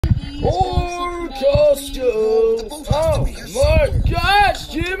Oh, costumes! Oh my gosh,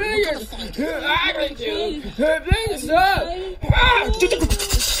 Jimmy! I can do things up!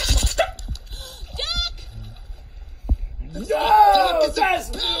 No,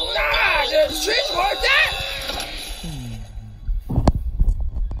 that's not the street for that!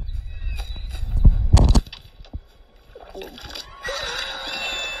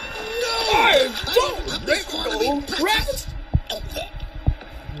 I don't make no rabbits!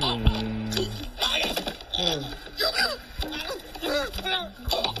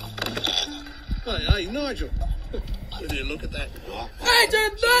 Hey, Nigel. Will you look at that? I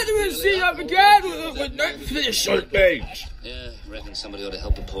just thought you would see up again with that fish on page. Yeah, reckon somebody ought to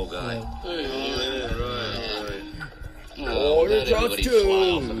help the poor guy. Right. Oh, the everybody fly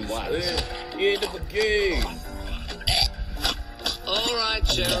off at costumes! once. End of the game. All right,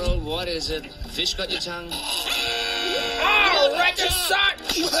 Gerald, what is it? Fish got your tongue? Oh, right your son!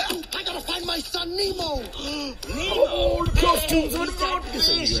 I gotta find my son, Nemo. Oh, the costumes on the front.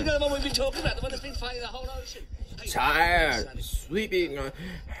 Fish, you know the one we've been talking about, the one that's been fighting the whole ocean. Tired, sleeping.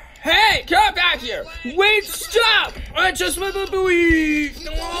 Hey, come back here! Wait, stop! I just want to believe.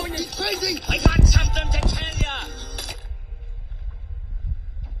 He's crazy. I got something to tell you.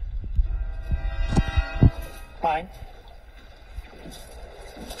 Fine.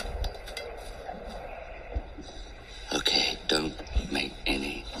 Okay, don't make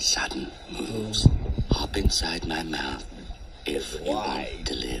any sudden moves. Hop inside my mouth if you want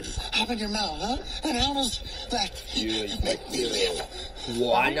to live. Hop in your mouth, huh? And how does that make me live?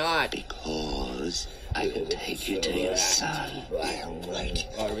 Why not? Because I can take you to your son. Yeah, right.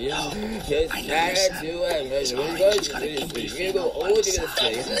 Oh, really? I know your son. He's orange. He's got a kinky feel on one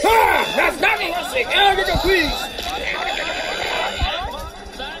side. Ah! That's not realistic! Elder, please!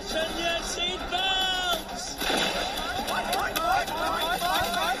 Fasten your seatbelts!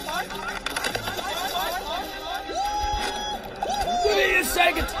 Wait a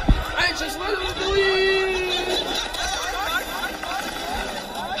second! I just want to believe!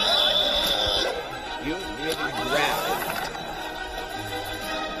 You really grab